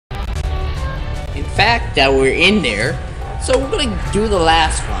In fact, that we're in there, so we're gonna do the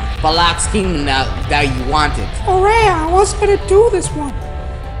last one. Bulbux Kingdom that you wanted. Hooray, I was gonna do this one.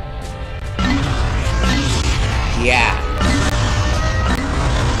 Yeah.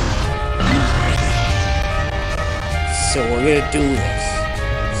 So we're gonna do this.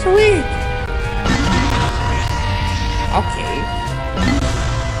 Sweet. Okay.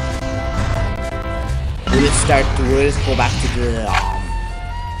 We'll just go back to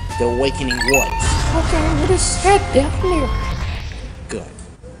the Awakening Woods. Okay, we'll just head down here. Good.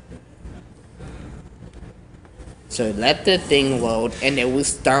 So let the thing load and then we'll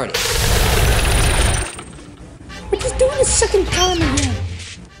start it. We're just doing the second time again.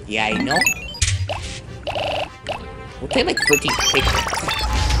 Yeah, I know. We'll take like 13 Pikmin.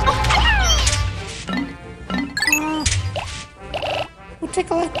 We'll take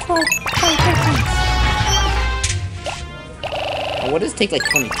like 12 Pikmin. What does it take like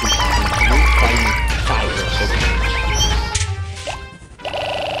 22?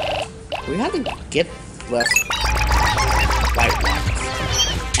 We have to get less white ones,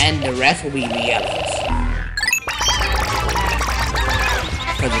 and the rest will be the yellows.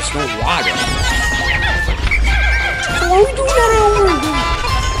 Because there's no water. So why are we doing that over again?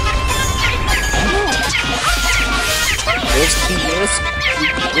 I don't know. Let's keep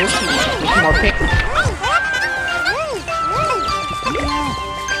more Pikmin.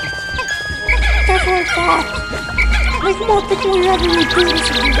 That's what I thought. Make more Pikmin whenever we do this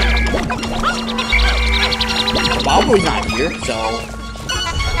again. Bulbux not here, so...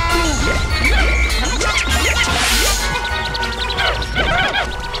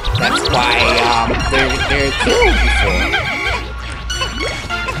 That's why, they're killed before.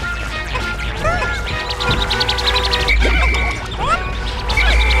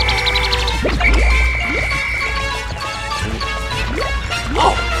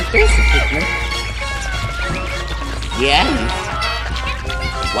 Oh, there's the Pikmin. Yeah.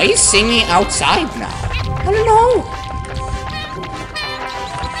 Why are you singing outside now? I don't know.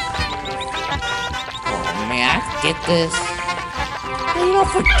 Oh man, I get this. Hey, you don't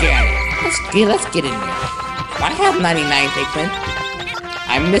forget it. Let's get in there. I have 99 Pikmin.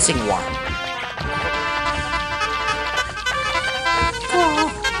 I'm missing one.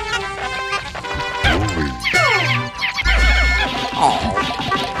 Oh.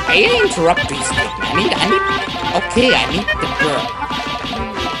 Hey, interrupt these Pikmin. I need. Okay, I need the girl.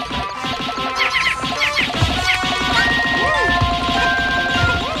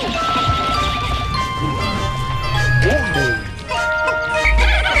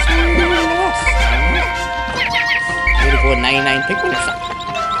 Go 99 Pikmin or something.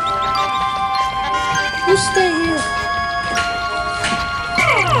 You stay here.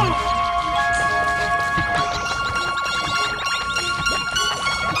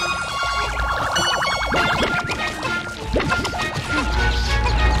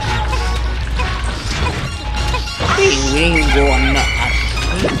 We didn't go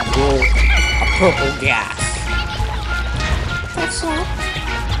a purple gas. That's all.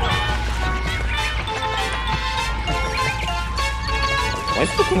 Why is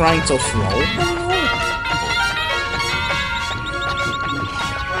Pikmin running so slow?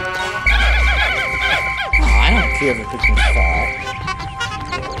 Oh, I don't care if the Pikmin fall.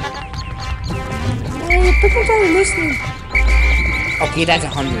 Hey, the Pikmin's already listening. Okay, that's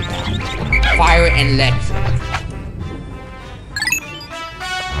 100 now. Fire and electric.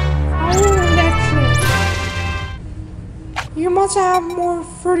 Fire and electric. You must have more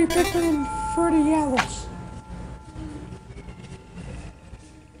 30 Pikmin than 30 yellows.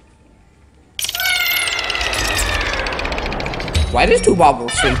 Why is two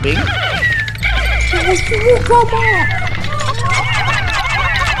Bulbux sleeping? Come on!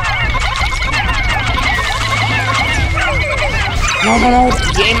 No,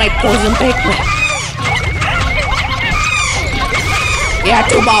 get my poison Pikmin. Yeah,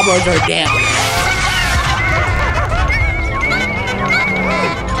 two Bulbux are down.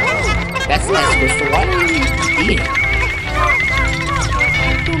 That's not supposed to what? Eating.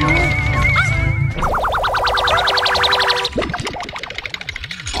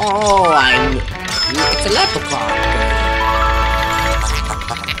 Oh, it's a leprechaun.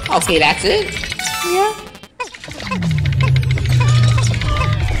 Okay, that's it? Yeah.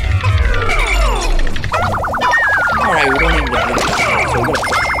 Alright, we don't need to do this.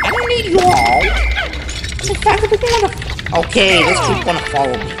 I don't need you all. In fact, we can have Okay, this keep gonna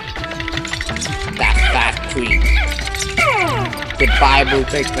follow me. That fat tree. Goodbye, Blue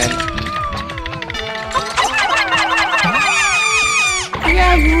Pikmin.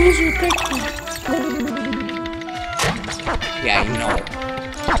 Yeah, you lose your Pikmin. Yeah, I know.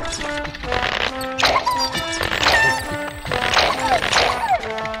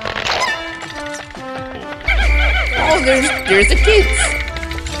 Oh, there's the kids.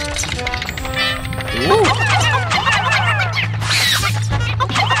 Whoa.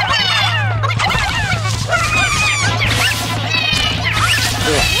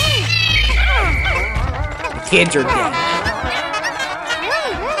 The kids are dead.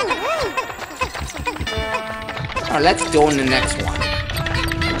 Alright, let's go in the next one.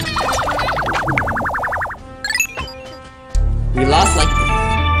 We lost like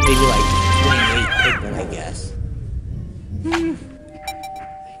maybe like 28 Pikmin, I guess.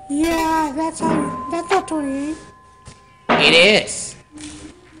 Yeah, that's not 28. It is.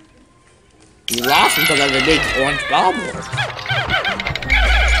 We lost because of the big orange bobble.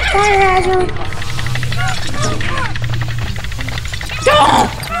 Fire hazard. Don't!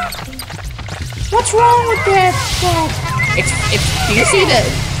 What's wrong with that? It's do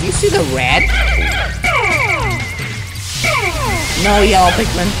you see the red? No yellow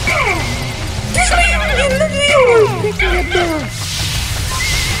Pikmin.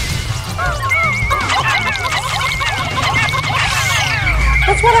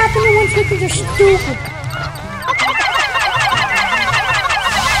 That's what happened when Pikmin are stupid.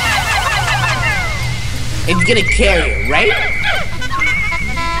 It's gonna carry it, right?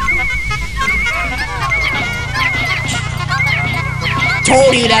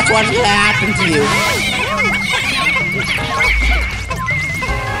 Told you that's what's gonna happen to you.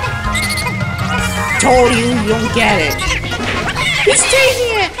 Told you you don't get it. He's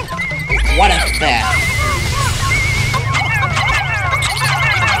taking it. What a theft.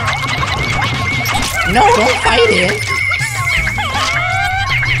 No, don't fight it.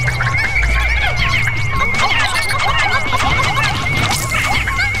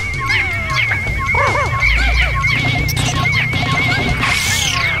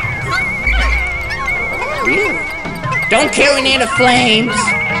 Don't carry near the flames.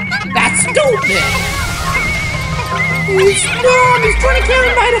 That's stupid. He's dumb. He's trying to carry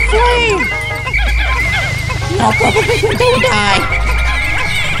him by the flame. No, Purple Pikmin, don't die.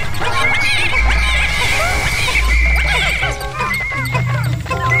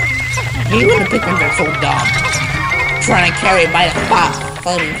 Even the Pikmin are so dumb. Trying to carry it by the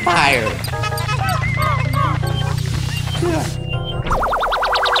flaming fire.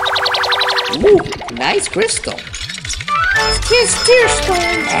 Ooh, nice crystal. Kiss tear stone.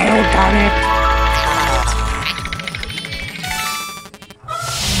 Oh, darn it.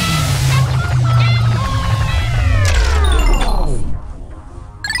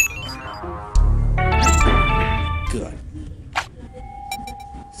 Good.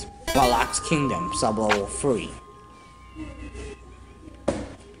 Bulbux Kingdom, sub-level 3. I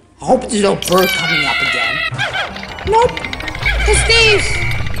hope there's no bird coming up again. Nope. It's these.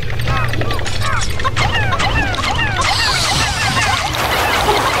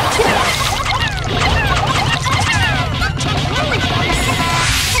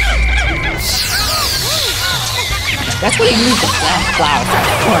 That's what he used the flower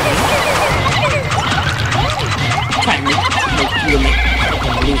for. Trying to make you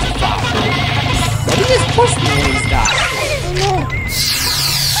lose the flower. What did this push me when he's died? Oh no.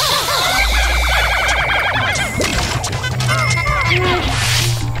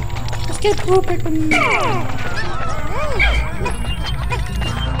 Let's get Blue Pikmin.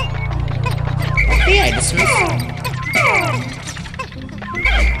 Okay, I dismiss him.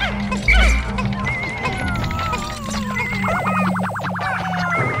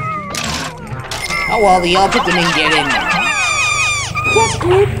 Oh well, the yellow Pikmin didn't get in there. That's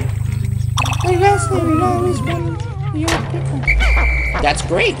good. I guess we got at least one yellow Pikmin. That's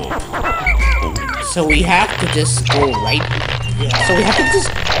great. So we have to just go right. So we have to just.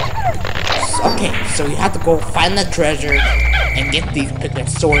 Okay, so we have to go find the treasure and get these Pikmin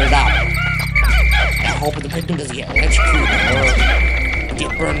sorted out. I hope the Pikmin doesn't get electrocuted or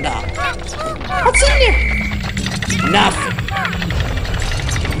get burned up. What's in there? Nothing.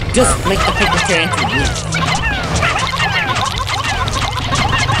 Just make the Pikmin turn into meat.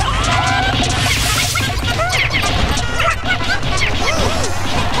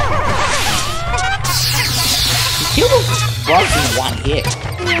 Kill the bugs in one hit.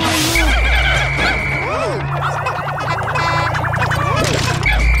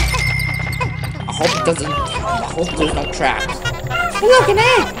 I hope it doesn't. I hope there's no traps. Hey, look, an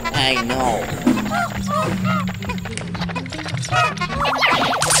egg. I know.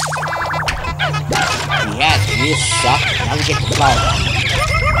 Yeah, you suck. Now we get the flower.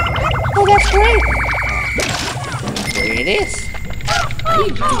 Oh, that's great. There it is. What are you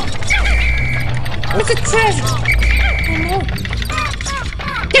doing? Where's the treasure? Oh no.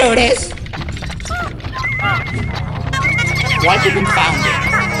 There it is. Why didn't found it?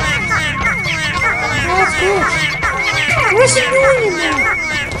 Oh, that's good. What's he doing in there?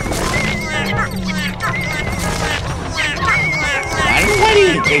 I don't know why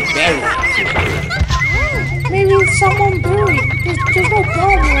they buried. Maybe it's someone buried. There's no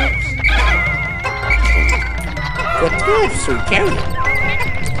Bulbux. But good, so we carried it.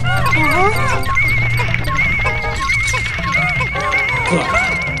 Good.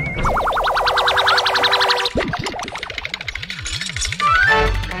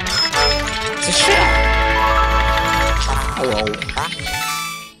 It's a shell. Hello.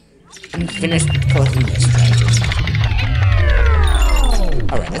 I'm finished collecting this treasure.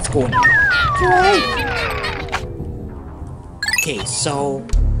 Alright, let's go in. Right. Okay, so...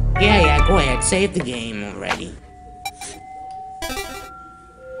 Yeah, go ahead. Save the game already.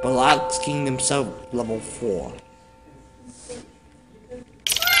 Bulbux Kingdom sub level 4.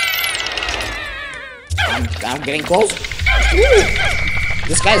 I'm getting close. Ooh.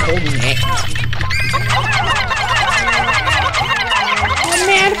 This guy's holding it. Oh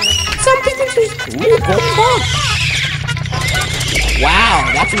man, something is just golden bug.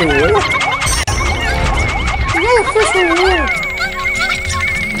 Wow, that's a reward. Another first reward.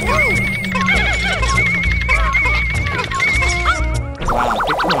 Wow,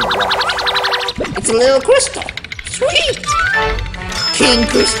 it's a little crystal. Sweet. King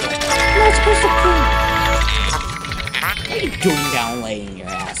Crystal. That's Crystal King. What are you doing down laying your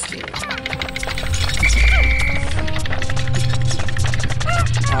ass here?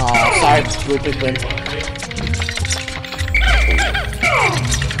 Oh, sorry, Blue Pikmin.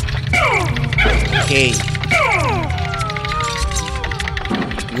 Okay.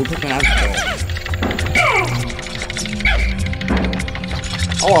 Blue Pikmin has to go.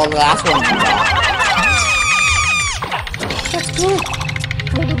 Oh, well, the last one. That's good.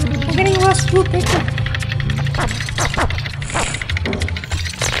 I'm getting less Blue Pikmin.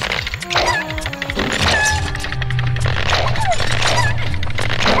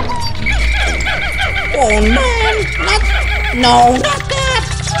 Oh man! No, not that!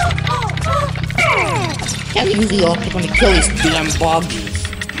 Can't use the ult to kill these damn buggies.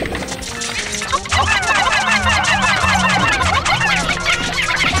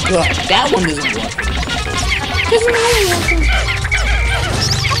 Good, that one isn't working. Doesn't really working.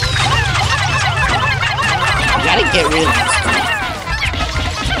 You gotta get rid of this stuff.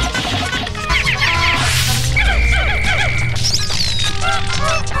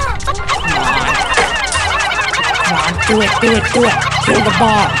 Do it! Kill the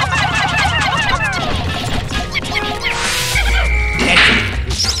ball!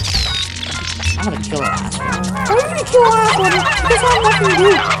 I'm gonna kill the last one. Why are you gonna kill the last one? It doesn't have nothing to do.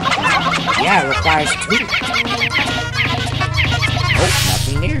 Yeah, it requires 2. Nope,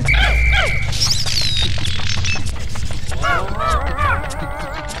 nothing there.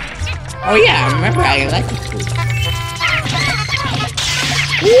 Oh yeah, I remember I like the food.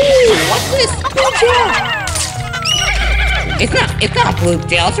 Ooh, what's this? Blue gel! It's not blue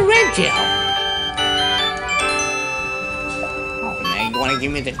gel, it's a red gel. Oh man, you wanna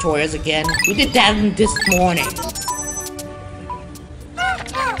give me the toys again? We did that this morning.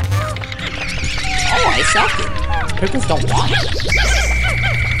 Oh, I suck it. Pikmins don't want it.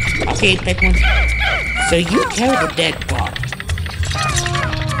 Okay, Pikmin. So you carry the dead bug.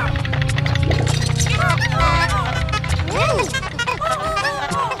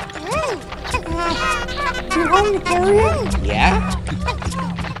 You want me to carry it? Yeah?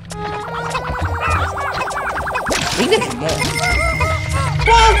 We need more.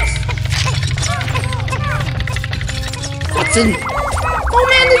 Bugs! What's in? Oh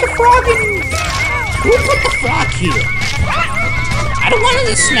man, there's a frog in. Who put the frog here? I don't want it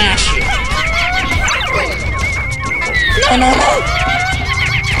to smash you. No.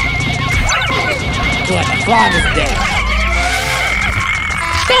 Good, the frog is dead.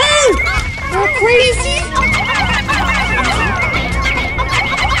 No! You're crazy.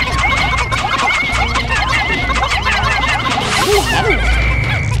 Ooh, another one.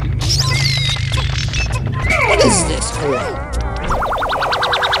 What is this for?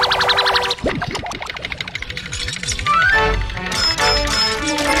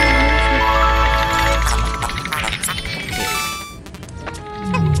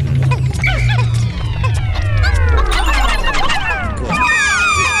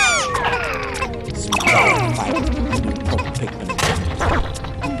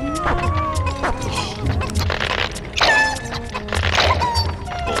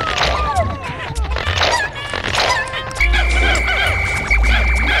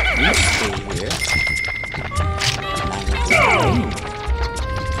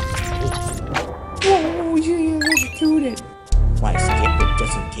 Oh, you electrocuted it. Why skip it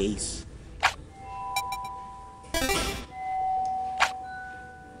just in case?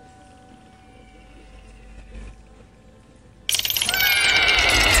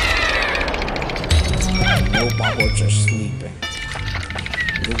 while we're just sleeping.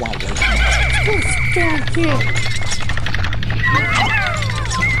 We want to wake him up. Let's go here.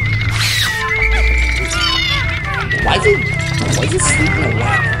 Why is he sleeping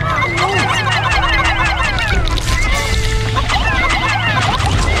awake?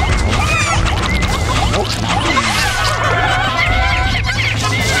 Nope, nothing.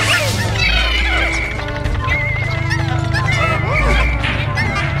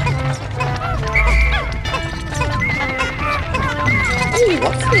 Ooh,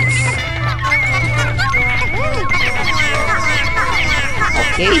 what's this?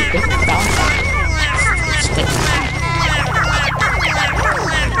 Okay, this is down. It's sticking.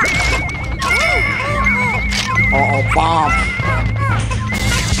 Uh-oh, bomb.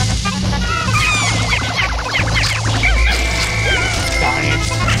 Darn it.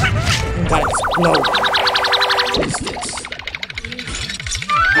 I'm gonna explode. What is this?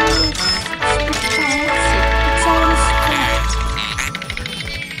 It's all scratch.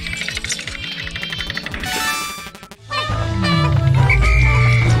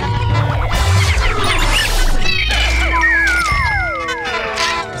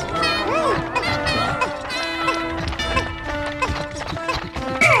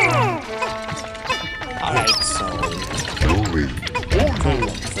 Alright, so Glory. go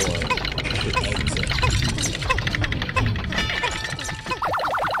look for the exit.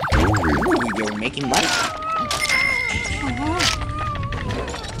 Glory. Ooh, you're making money.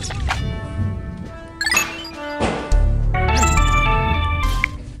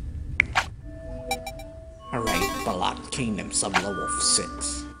 Alright, Bulbux Kingdom, sub-level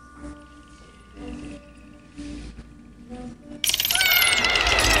 6.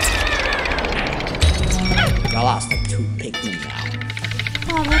 I lost like 2 Pikmin now.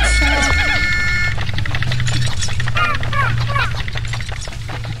 Oh, that's sad.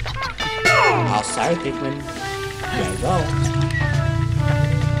 Oh, sorry, Pikmin. There you go.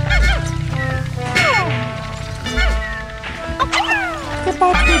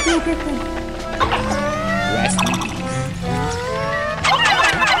 Goodbye to you, Pikmin. Rest in peace.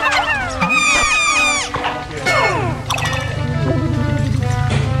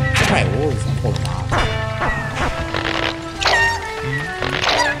 Alright, what was the whole time?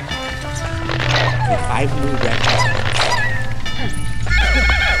 Okay, 5 blue red cards.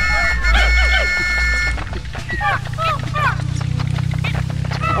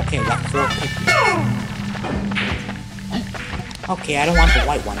 Okay, I got 4 Pikmin. Okay, I don't want the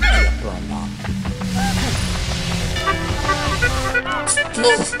white one to get burned off.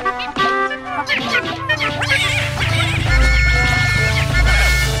 Jesus!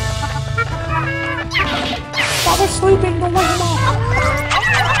 While we're sleeping, don't wake him up.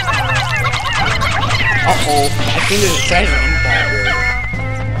 Uh-oh, I think there's a treasure in there.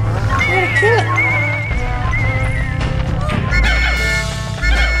 We're gonna kill it.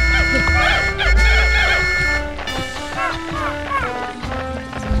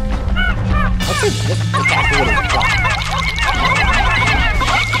 What's this? This is exactly what it's got.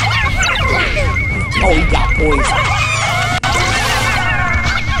 Oh, he got poisoned.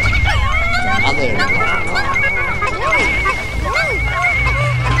 Another one.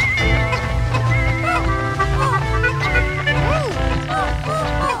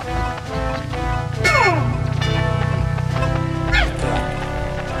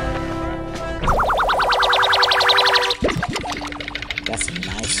 That's a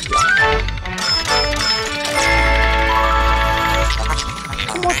nice one.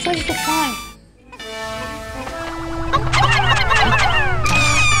 Some more treasure to find.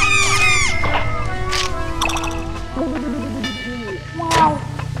 Wow.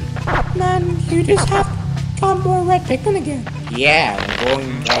 Man, you just have got more red Pikmin again. Yeah, I'm going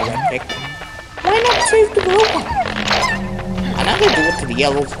more red Pikmin. Why not save the blue one? I'm not gonna do it to the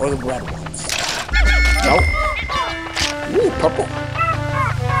yellows or the red ones. Nope. Ooh, purple.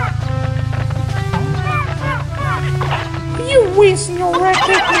 You wasting your red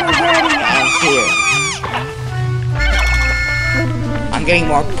Pikmin already. I'm here. I'm getting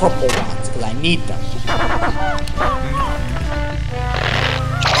more purple ones because I need them.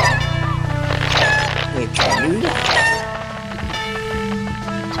 Wait, can I do that?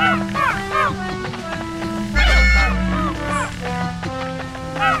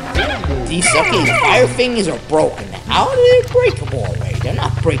 These okay, the fire thingies are broken. How are they breakable already? They're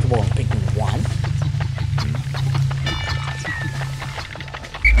not breakable in Pikmin 1.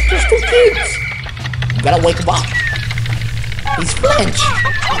 There's 2 kids. You gotta wake him up. He's flinched.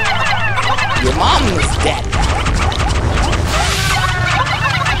 Your mom is dead.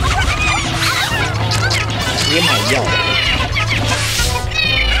 Give my yellow.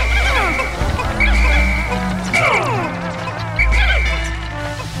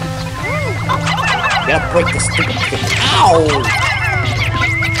 break this stupid thing. Ow!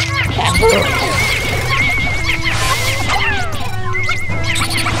 That hurt.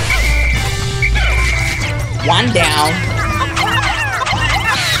 One down.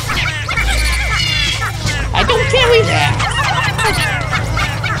 I don't carry that.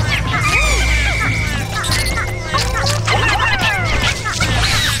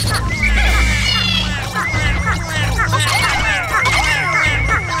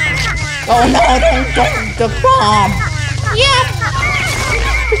 Oh no, don't the bomb! Yep!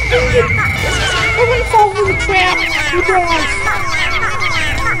 Everyone falls in the trap! You guys!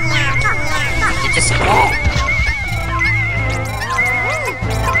 Just go!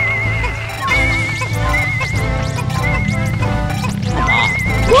 Come on!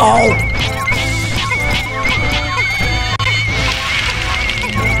 Go!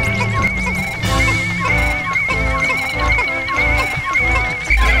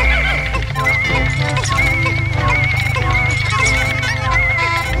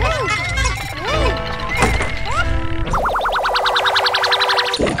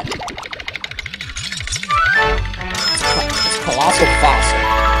 Colossal fossil.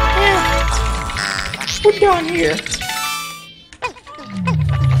 Yeah. We're done here.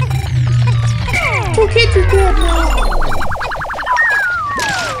 Two kids are dead now.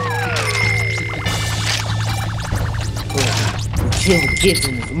 Kill the kids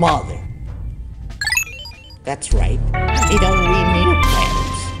and his mother. That's right. They don't really need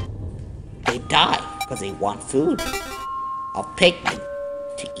plants. They die because they want food. Of Pikmin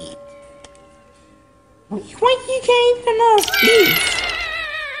to eat. Why you can't even know beef?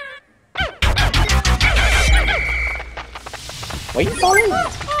 Why are you following me?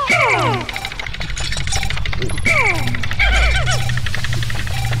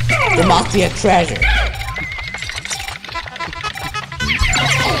 There must be a treasure.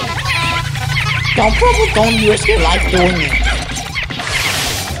 Don't risk your life doing it.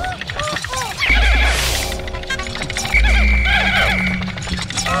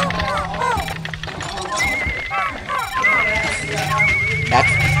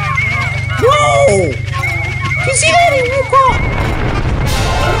 That's... Whoa! You see that? He woke up!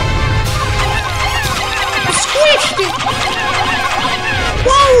 I squished it!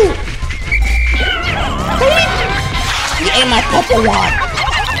 Whoa! He ate my purple one!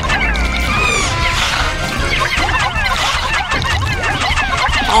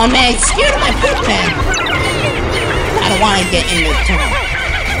 Oh man, it's scared of my Pikmin! I don't want to get in the tunnel.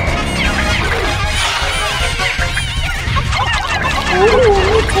 Ooh,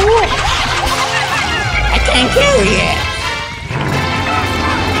 cool. I can't carry it.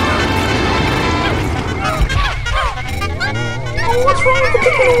 Oh, what's wrong with the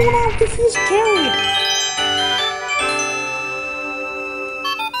Pikmin when I refuse to carry it?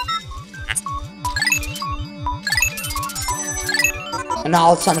 And now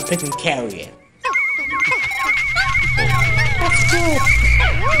all of a sudden Pikmin carry it. That's good.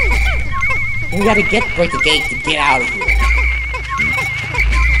 We gotta break the gate to get out of here.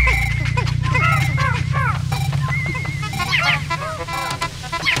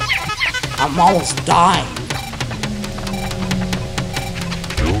 I'm almost dying.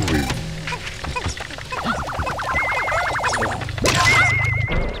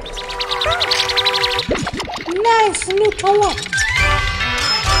 Nice, a new toy.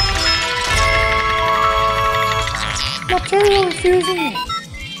 Material refusing me.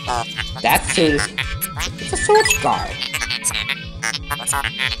 That's it. It's a search guard.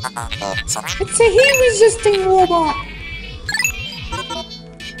 It's a heat-resisting robot.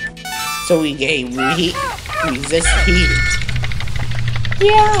 So we resist heat.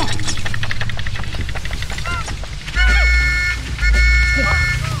 Yeah.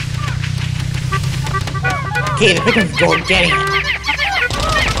 Okay, the Pikmin's going getting it.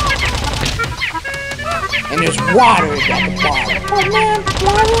 And there's water at the bottom. Oh man,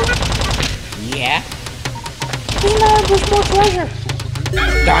 water? Yeah. There's more treasure.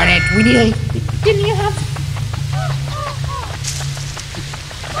 Darn it, didn't you have...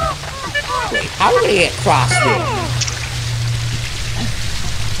 Wait, how do we get across here?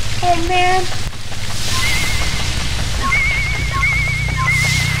 Oh man.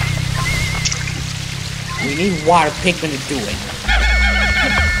 We need water Pikmin to do it.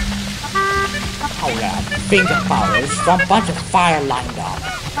 Oh yeah, finger power. There's some bunch of fire lined up.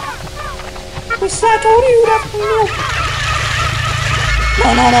 What's that? I told you that from you.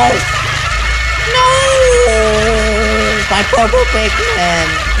 No! No! My purple Pikmin!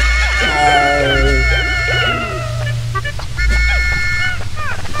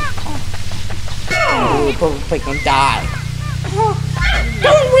 Oh, purple Pikmin die.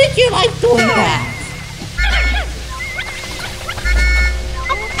 Don't risk your life doing that!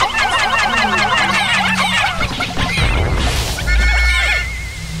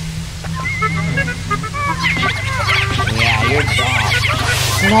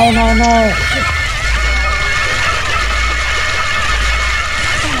 No, no, no.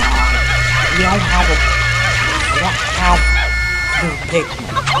 We don't have two Pikmin.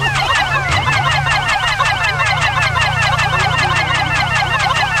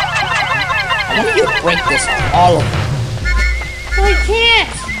 I want you to break this all of them. No, I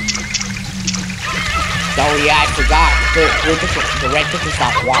can't. Oh yeah, I forgot. The red Pikmin's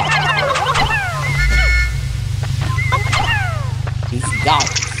not water. He's not.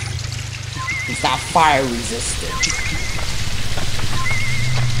 He's not fire resistant.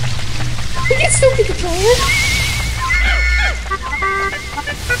 We can still get the player.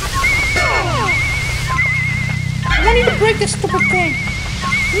 I want you to break this stupid thing.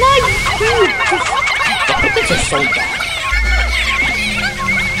 No, you can't. The Pikmins are so dumb.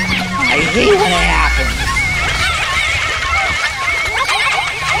 I hate when it happens.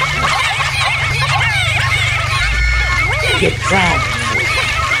 Get drowned.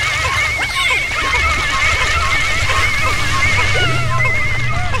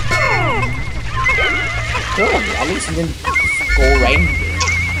 Good, at least it didn't go right in here.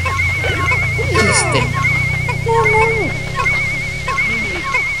 What is this thing? No, no.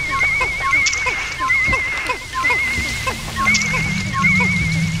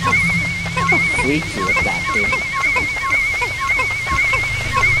 Freaky with that thing.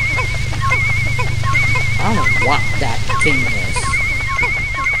 I don't know what that thing is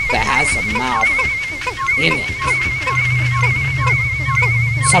that has a mouth in it.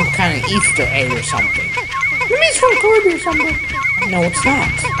 Some kind of Easter egg or something. Maybe it's from Kirby or something. No, it's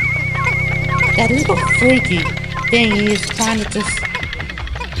not. That little freaky thing is trying to just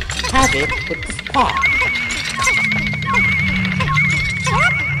have it with this pot.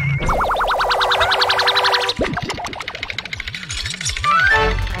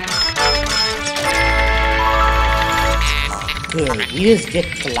 Good, you just get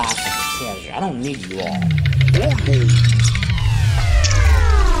the last of the treasure. I don't need you all.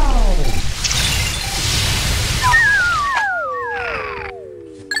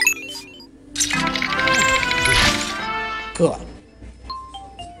 Good.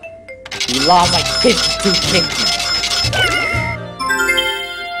 You lost like 52 Pikmin.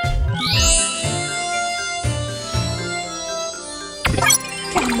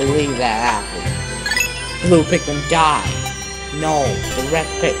 Can't believe that happened. Blue Pikmin died. No, the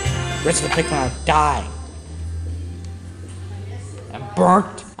rest of the Pikmin are dying. I'm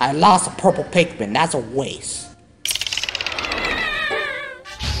burnt. I lost a purple Pikmin. That's a waste.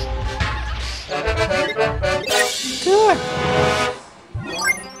 Good.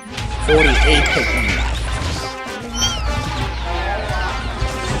 48 Pikmin left.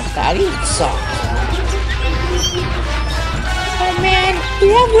 That even sucks. Oh man, we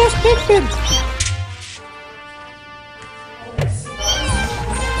have less Pikmin.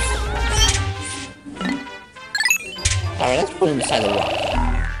 Alright, let's put him inside the rock.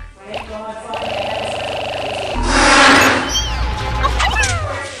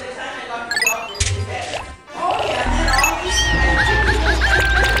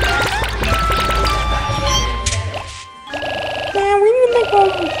 Man, we need to make a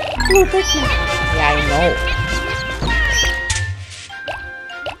blue Pikmin. Yeah, I know.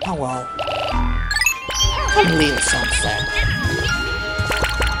 Oh well. Come leave the sunset.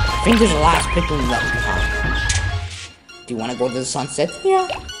 I think there's the last Pikmin left behind. Do you want to go to the sunset? Yeah.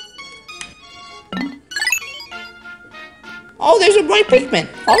 Oh, there's a bright Pikmin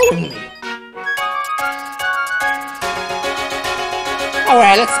following me.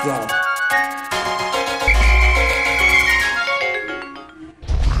 Alright, let's go.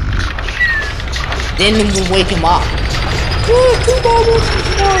 Then we'll wake him up. Good, 2 Bulbux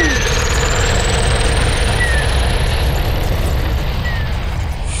Kingdom.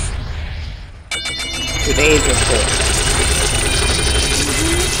 Today's report.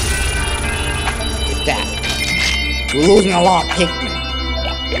 Get that. We're losing a lot of Pikmin,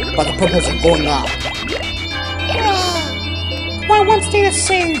 but the purples are going up. Come on, one stay the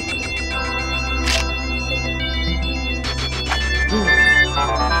same.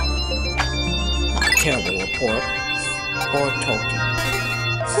 Not a terrible report. Poor Toki.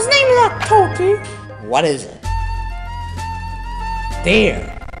 His name is not Toki. What is it?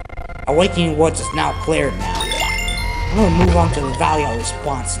 There. Awakening Woods is now cleared now. I'm gonna move on to the Valley of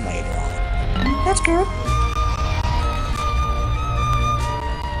Response later on. That's good.